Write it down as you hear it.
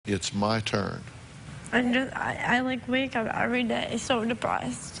it's my turn. I like wake up every day so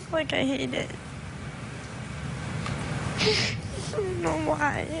depressed. Like I hate it. I don't know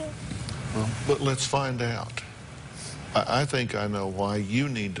why. Well, but let's find out. I think I know why. You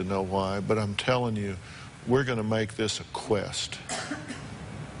need to know why, but I'm telling you, we're going to make this a quest.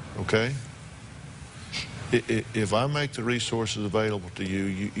 Okay? If I make the resources available to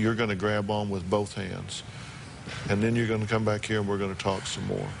you, you're going to grab on with both hands. And then you're going to come back here and we're going to talk some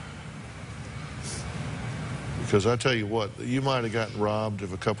more. Because I tell you what, you might have gotten robbed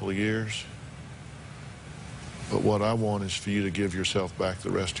of a couple of years, but what I want is for you to give yourself back the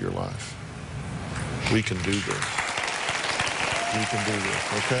rest of your life. We can do this. We can do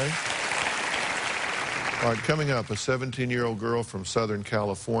this, okay? All right, coming up, a 17-year-old girl from Southern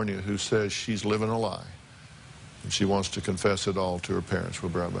California who says she's living a lie, and she wants to confess it all to her parents.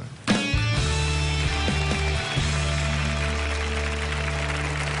 We'll be right back.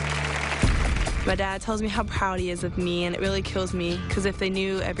 My dad tells me how proud he is of me, and it really kills me, because if they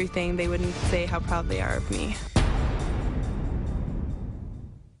knew everything, they wouldn't say how proud they are of me.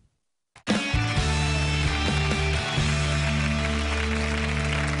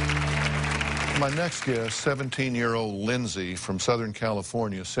 My next guest, 17-year-old Lindsay from Southern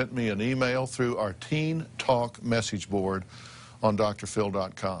California, sent me an email through our Teen Talk message board on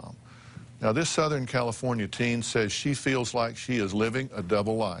drphil.com. Now, this Southern California teen says she feels like she is living a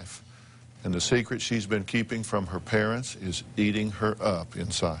double life, and the secret she's been keeping from her parents is eating her up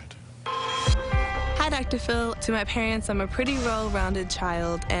inside. Hi, Dr. Phil. To my parents, I'm a pretty well-rounded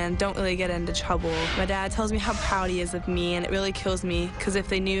child and don't really get into trouble. My dad tells me how proud he is of me, and it really kills me, because if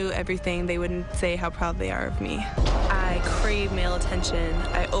they knew everything, they wouldn't say how proud they are of me. I crave male attention.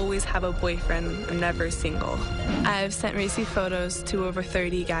 I always have a boyfriend. I'm never single. I've sent racy photos to over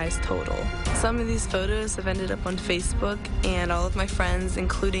 30 guys total. Some of these photos have ended up on Facebook, and all of my friends,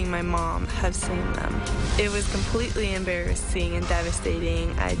 including my mom, have seen them. It was completely embarrassing and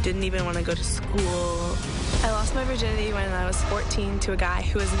devastating. I didn't even want to go to school. I lost my virginity when I was 14 to a guy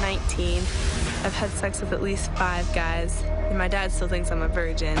who was 19. I've had sex with at least 5 guys, and my dad still thinks I'm a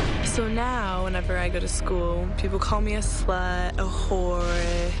virgin. So now, whenever I go to school, people call me a slut, a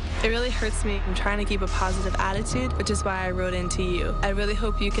whore. It really hurts me. I'm trying to keep a positive attitude, which is why I wrote in to you. I really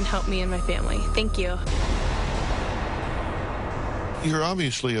hope you can help me and my family. Thank you. You're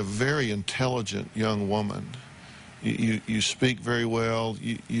obviously a very intelligent young woman. You speak very well.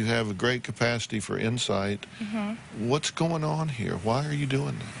 You have a great capacity for insight. What's going on here? Why are you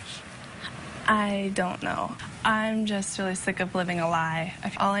doing this? I don't know. I'm just really sick of living a lie.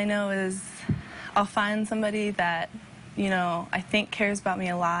 All I know is I'll find somebody that, you know, I think cares about me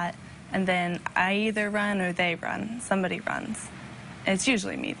a lot, and then I either run or they run. Somebody runs. It's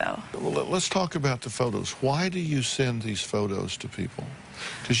usually me, though. Well, let's talk about the photos. Why do you send these photos to people?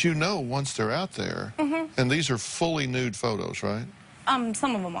 Because you know once they're out there, and these are fully nude photos, right?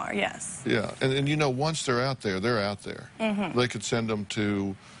 Some of them are, yes. Yeah, and you know once they're out there, they're out there. They could send them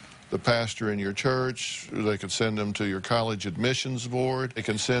to the pastor in your church. They could send them to your college admissions board. They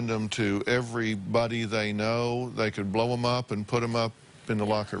can send them to everybody they know. They could blow them up and put them up in the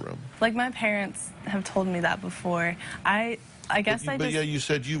locker room. Like, my parents have told me that before. I guess But yeah, you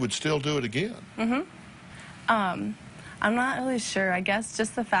said you would still do it again. I'm not really sure. I guess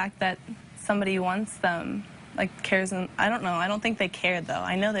just the fact that somebody wants them, like, cares, and I don't know. I don't think they care, though.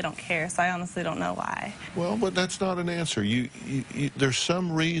 I know they don't care, so I honestly don't know why. Well, but that's not an answer. There's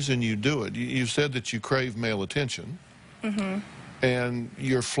some reason you do it. You said that you crave male attention, and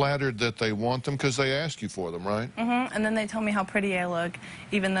you're flattered that they want them because they ask you for them, right? And then they tell me how pretty I look,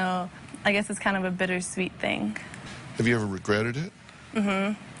 even though I guess it's kind of a bittersweet thing. Have you ever regretted it?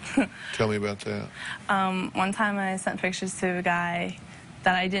 Tell me about that. One time I sent pictures to a guy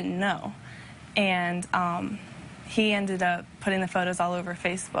that I didn't know, and he ended up putting the photos all over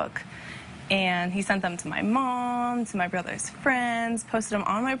Facebook, and he sent them to my mom, to my brother's friends, posted them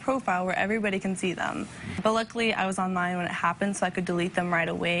on my profile where everybody can see them. But luckily I was online when it happened, so I could delete them right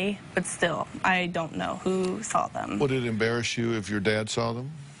away, but still, I don't know who saw them. Would it embarrass you if your dad saw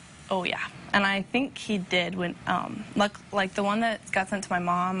them? Oh yeah, and I think he did when, like the one that got sent to my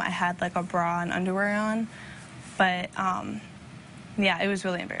mom, I had like a bra and underwear on, but yeah, it was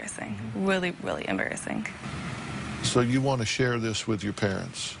really embarrassing, really, really embarrassing. So you want to share this with your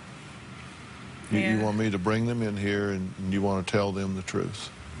parents? You want me to bring them in here and you want to tell them the truth?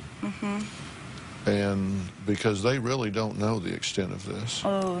 And because they really don't know the extent of this.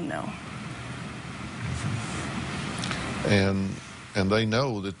 Oh no. And they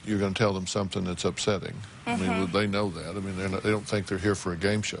know that you're going to tell them something that's upsetting. I mean, they know that. I mean, they don't think they're here for a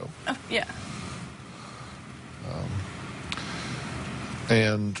game show. Oh, yeah.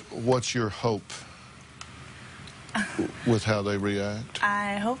 And what's your hope with how they react?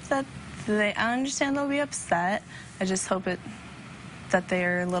 I hope that I understand they'll be upset. I just hope that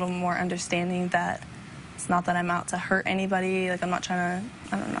they're a little more understanding that it's not that I'm out to hurt anybody. Like, I'm not trying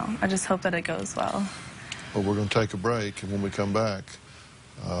to, I don't know. I just hope that it goes well. Well, we're going to take a break, and when we come back,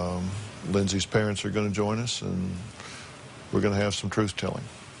 Lindsay's parents are going to join us, and we're going to have some truth-telling.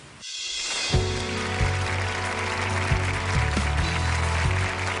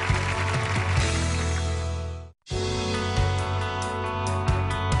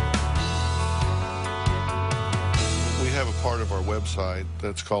 We have a part of our website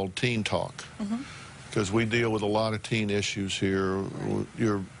that's called Teen Talk, because we deal with a lot of teen issues here. Right.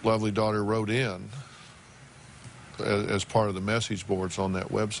 Your lovely daughter wrote in as part of the message boards on that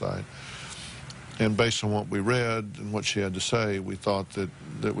website. And based on what we read and what she had to say, we thought that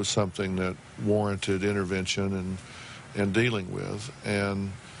that was something that warranted intervention and dealing with.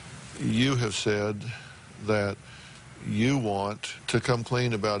 And you have said that you want to come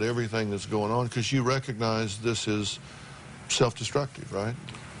clean about everything that's going on because you recognize this is self-destructive, right?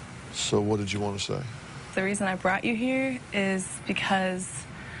 So what did you want to say? The reason I brought you here is because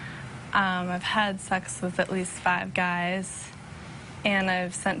I've had sex with at least 5 guys, and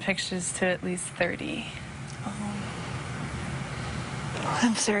I've sent pictures to at least 30. Oh.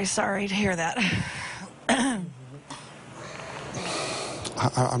 I'm very sorry to hear that.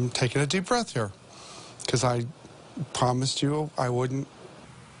 I'm taking a deep breath here, because I promised you I wouldn't.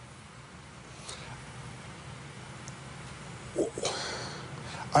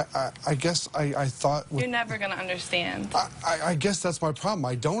 I guess I thought... You're never going to understand. I guess that's my problem.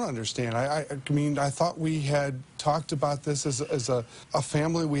 I don't understand. I mean, I thought we had talked about this as a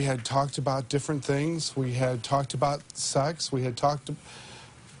family. We had talked about different things. We had talked about sex. We had talked...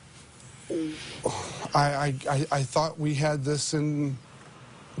 I thought we had this in...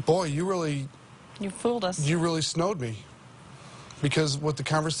 Boy, you really... You fooled us. You really snowed me. Because with the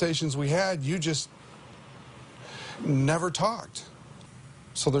conversations we had, you just never talked.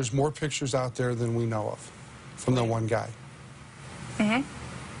 So there's more pictures out there than we know of from the one guy.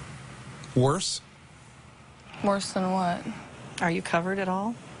 Mm-hmm. Worse? Worse than what? Are you covered at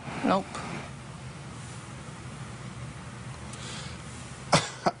all? Nope.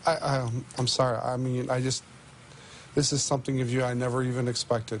 I'm sorry. I mean, this is something of you I never even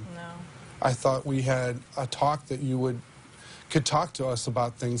expected. No. I thought we had a talk that you could talk to us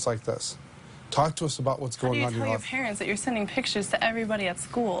about things like this. Talk to us about what's going on in your life. How do you tell your parents that you're sending pictures to everybody at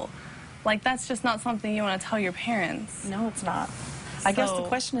school? Like, that's just not something you want to tell your parents. No, it's not. I guess the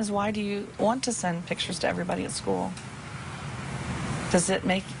question is, why do you want to send pictures to everybody at school? Does it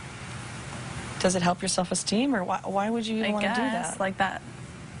help your self-esteem, or why would you want to do that? Like that.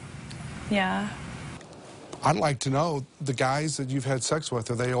 Yeah. I'd like to know, the guys that you've had sex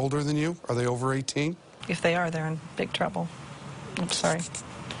with, are they older than you? Are they over 18? If they are, they're in big trouble. I'm sorry.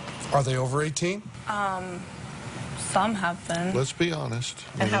 Are they over 18? Some have been. Let's be honest.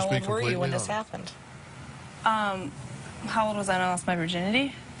 And how old were you when this happened? How old was I when I lost my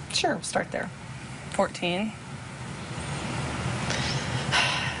virginity? Sure, we'll start there. 14.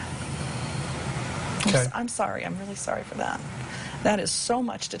 Okay. I'm sorry. I'm really sorry for that. That is so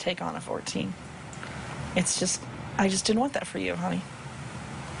much to take on at 14. It's just, I just didn't want that for you, honey.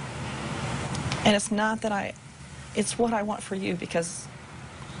 And it's not that it's what I want for you, because,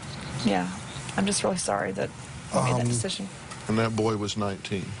 yeah, I'm just really sorry that I made that decision. And that boy was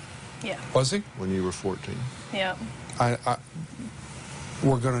 19. Yeah. Was he? When you were 14. Yep.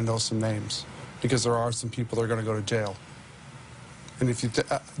 We're going to know some names, because there are some people that are going to go to jail. And if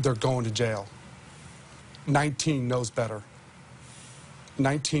they're going to jail. 19 knows better.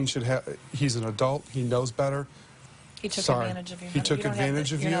 19 should have, he's an adult, he knows better. He took advantage of you. He took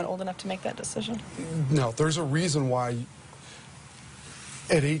advantage of you. You're not old enough to make that decision. No, there's a reason why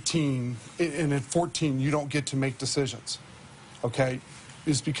at 18 and at 14 you don't get to make decisions, okay?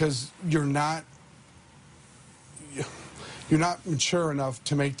 It's because you're not mature enough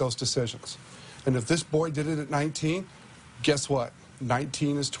to make those decisions. And if this boy did it at 19, guess what?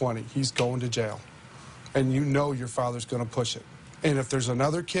 19 is 20. He's going to jail. And you know your father's going to push it. And if there's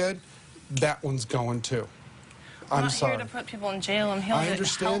another kid, that one's going too. I'm sorry. I'm not here to put people in jail. I'm here to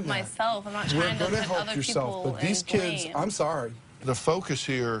help myself. I'm not trying to put other people but these kids, I'm sorry. The focus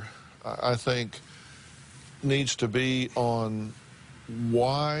here, I think, needs to be on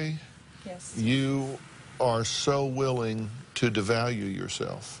why you are so willing to devalue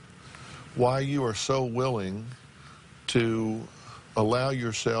yourself, why you are so willing to allow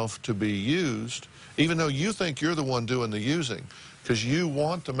yourself to be used, even though you think you're the one doing the using, because you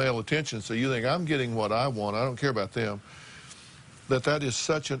want the male attention, so you think, I'm getting what I want, I don't care about them. that is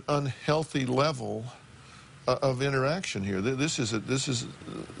such an unhealthy level of interaction here.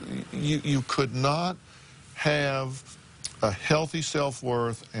 You could not have a healthy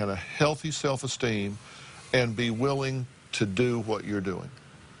self-worth and a healthy self-esteem and be willing to do what you're doing.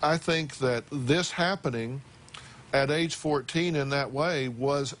 I think that this happening at age 14 in that way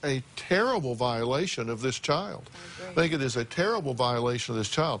was a terrible violation of this child. I think it is a terrible violation of this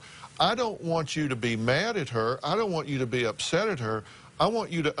child. I don't want you to be mad at her. I don't want you to be upset at her. I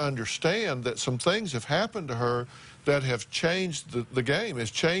want you to understand that some things have happened to her that have changed the game, has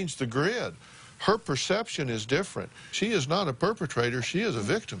changed the grid. Her perception is different. She is not a perpetrator. She is a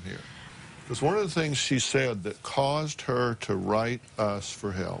victim here. Because one of the things she said that caused her to write us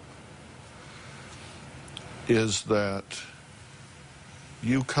for help is that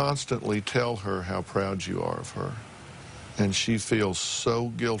you constantly tell her how proud you are of her. And she feels so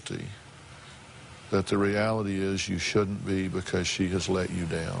guilty that the reality is you shouldn't be because she has let you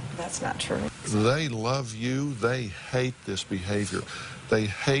down. That's not true. They love you. They hate this behavior. They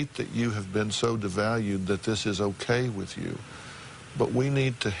hate that you have been so devalued that this is okay with you. But we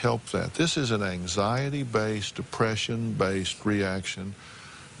need to help that. This is an anxiety-based, depression-based reaction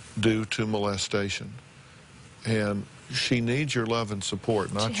due to molestation. And she needs your love and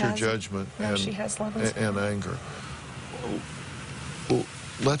support, not your judgment and anger. Well,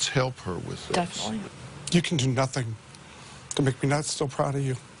 let's help her with this. Definitely. You can do nothing to make me not still proud of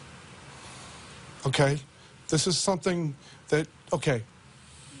you. Okay? This is something that, okay,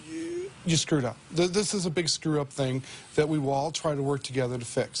 you screwed up. This is a big screw-up thing that we will all try to work together to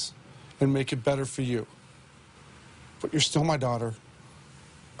fix and make it better for you. But you're still my daughter.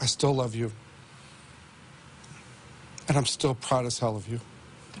 I still love you. And I'm still proud as hell of you.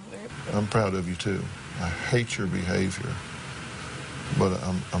 I'm proud of you, too. I hate your behavior. But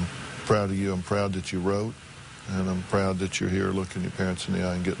I'm proud of you. I'm proud that you wrote. And I'm proud that you're here looking your parents in the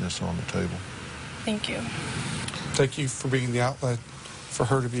eye and getting this on the table. Thank you. Thank you for being the outlet for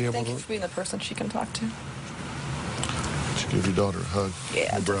her to be able to... Thank you for being the person she can talk to. Just give your daughter a hug.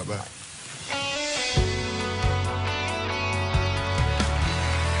 Yeah. We'll be right back.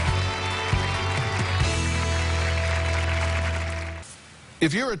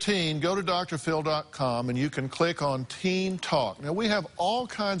 If you're a teen, go to drphil.com and you can click on Teen Talk. Now, we have all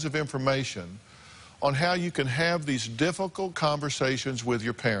kinds of information on how you can have these difficult conversations with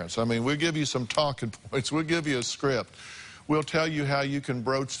your parents. I mean, we'll give you some talking points. We'll give you a script. We'll tell you how you can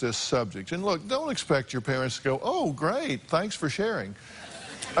broach this subject. And look, don't expect your parents to go, oh, great, thanks for sharing.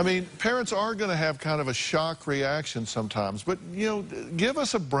 I mean, parents are going to have kind of a shock reaction sometimes, but, you know, give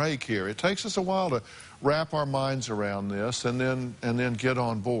us a break here. It takes us a while to wrap our minds around this and then get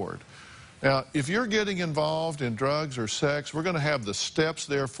on board. Now, if you're getting involved in drugs or sex, we're going to have the steps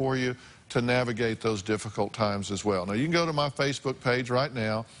there for you to navigate those difficult times as well. Now, you can go to my Facebook page right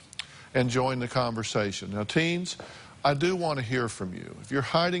now and join the conversation. Now, teens, I do want to hear from you. If you're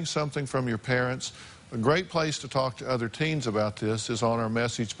hiding something from your parents, a great place to talk to other teens about this is on our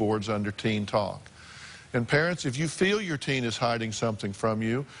message boards under Teen Talk. And parents, if you feel your teen is hiding something from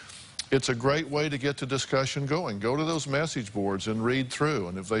you, it's a great way to get the discussion going. Go to those message boards and read through.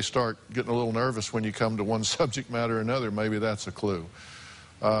 And if they start getting a little nervous when you come to one subject matter or another, maybe that's a clue.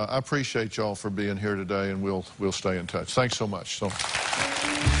 I appreciate y'all for being here today, and we'll stay in touch. Thanks so much.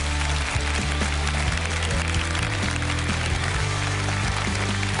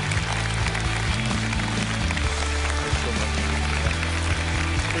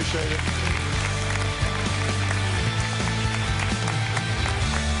 Appreciate it.